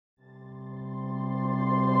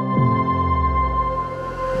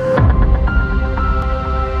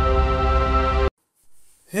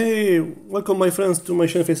Welcome my friends to my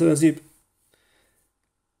channel Faisal Azib.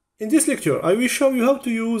 In this lecture I will show you how to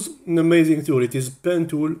use an amazing tool. It is pen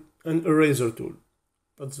tool and eraser tool.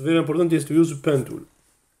 What's very important is to use a pen tool.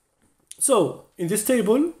 So in this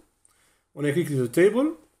table, when I click the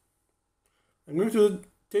table, I'm going to the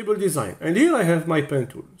table design, and here I have my pen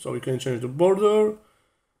tool. So we can change the border,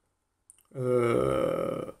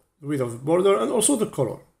 the width of the border, and also the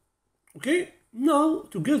color. Okay, now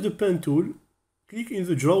to get the pen tool, click in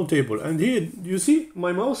the draw table, and here you see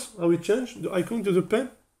my mouse. I will change the icon to the pen.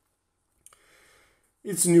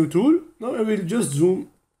 It's a new tool. Now I will just zoom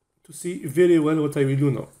to see very well what I will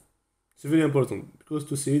do now. It's very important because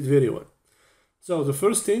to see it very well. So the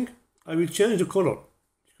first thing, I will change the color,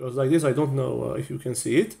 because like this I don't know if you can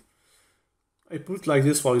see it. I put like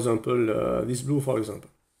this, for example, this blue, for example.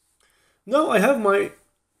 Now I have my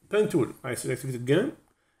pen tool. I select it again,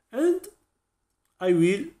 and I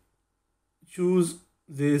will choose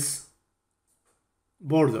this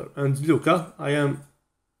border, and look, I am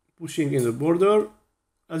pushing in the border.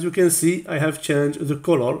 As you can see, I have changed the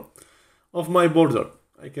color of my border.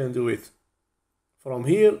 I can do it from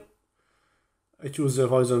here. I choose,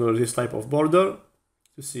 for example, this type of border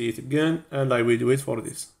to see it again, and I will do it for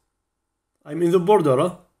this. I'm in the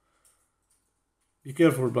border. Be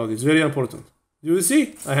careful about it. It's very important. Do you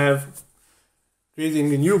see? I have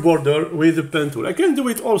creating a new border with the pen tool. I can do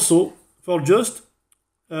it also for just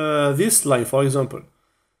this line, for example.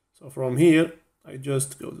 So from here, I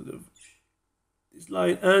just go to this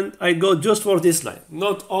line, and I go just for this line,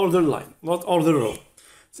 not all the line, not all the row.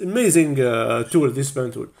 It's an amazing tool, this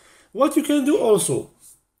pen tool. What you can do also,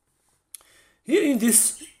 here in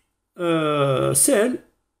this cell,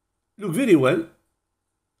 look very well.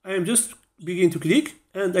 I am just begin to click,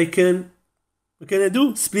 and I can, what can I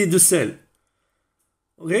do? Split the cell.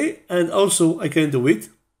 Okay, and also I can do it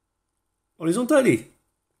horizontally,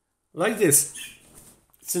 like this.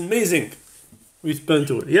 It's amazing with pen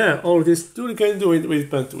tool. Yeah, all this tool you can do it with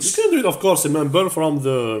pen tool. You can do it, of course, remember, from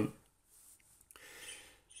the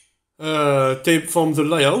tape, from the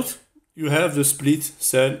layout. You have the split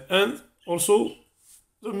cell and also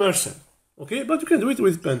the merge cell. Okay, but you can do it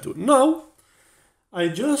with pen tool. Now I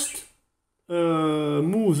just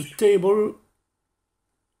move the table,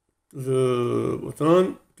 the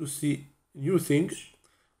button, to see new thing,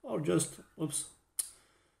 or just oops,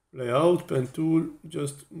 layout, pen tool,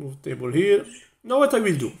 just move table here. Now what I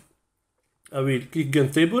will do, I will click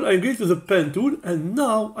again table, I go to the pen tool, and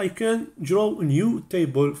now I can draw a new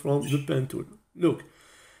table from the pen tool. Look,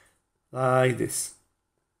 like this.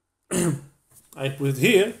 I put it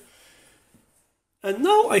here, and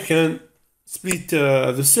now I can split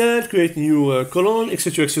the cell, create new column,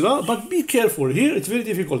 etc, etc. But be careful here, it's very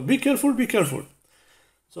difficult. Be careful, be careful.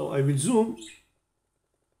 So I will zoom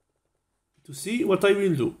to see what I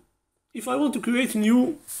will do. If I want to create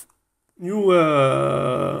new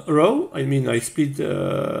row, I mean I split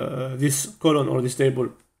this column or this table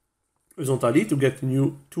horizontally to get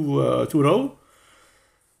new two row.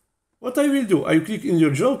 What I will do, I click in your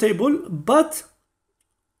draw table, but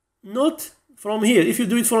not from here. If you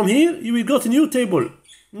do it from here, you will get a new table.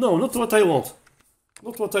 No, not what I want.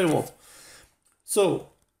 Not what I want. So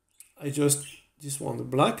I just this one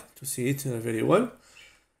black to see it very well.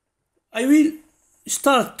 I will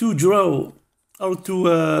start to draw or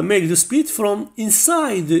to make the split from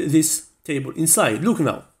inside this table. Inside. Look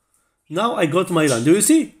now. Now I got my line. Do you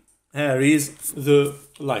see? Here is the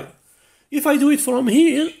line. If I do it from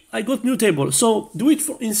here, I got new table. So do it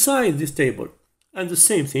from inside this table. And the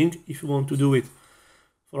same thing, if you want to do it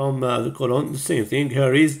from the column, the same thing.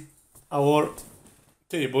 Here is our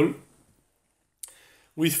table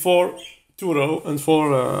with two row and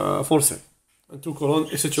four cell and two column,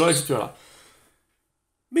 etc, etc.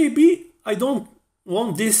 Maybe I don't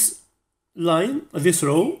want this line, this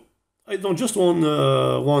row. I don't just want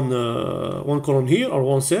one column here or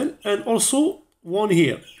one cell, and also one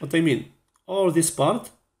here. What I mean, all this part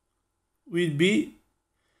will be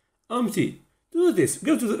empty. Do this.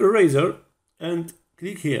 Go to the eraser and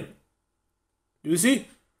click here. Do you see?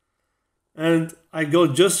 And I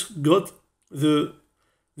just got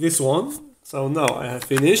this one. So now I have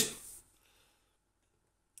finished.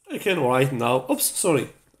 I can write now. Oops, sorry.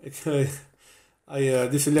 I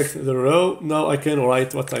deselect the row. Now I can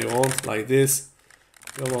write what I want, like this.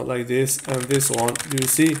 I want like this, and this one. Do you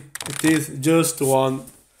see? It is just one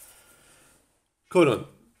column,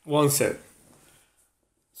 one cell.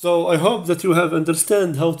 So I hope that you have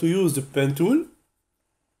understand how to use the pen tool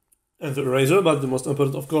and the eraser, but the most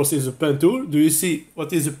important, of course, is the pen tool. Do you see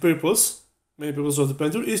what is the purpose? Main purpose of the pen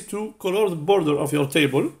tool is to color the border of your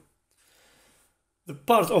table the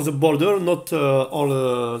part of the border, not all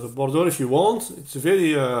the border if you want. It's a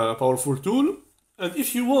very powerful tool. And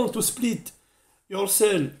if you want to split your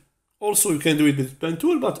cell, also you can do it with pen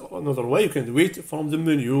tool, but another way you can do it from the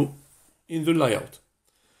menu in the layout.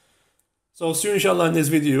 So see you inshallah in this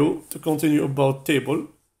video to continue about table.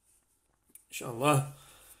 Inshallah.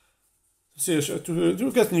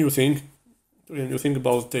 To get new thing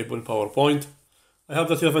about table in PowerPoint. I hope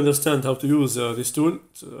that you have understand how to use this tool.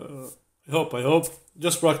 I hope.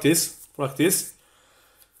 Just practice.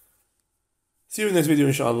 See you in the next video,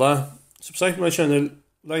 inshallah. Subscribe to my channel,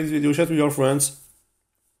 like this video, share with your friends.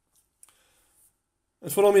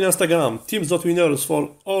 And follow me on Instagram, teams.winners,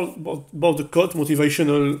 for all about the code,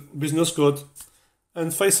 motivational business code.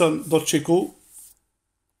 And faisal.checo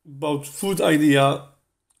about food idea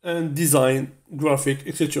and design, graphic,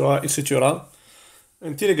 etc.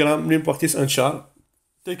 And Telegram, learn, practice and share.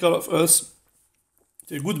 Take care of us.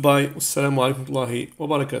 Say goodbye. Assalamu alaikum wa rahmatullahi wa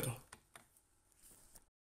barakatuh.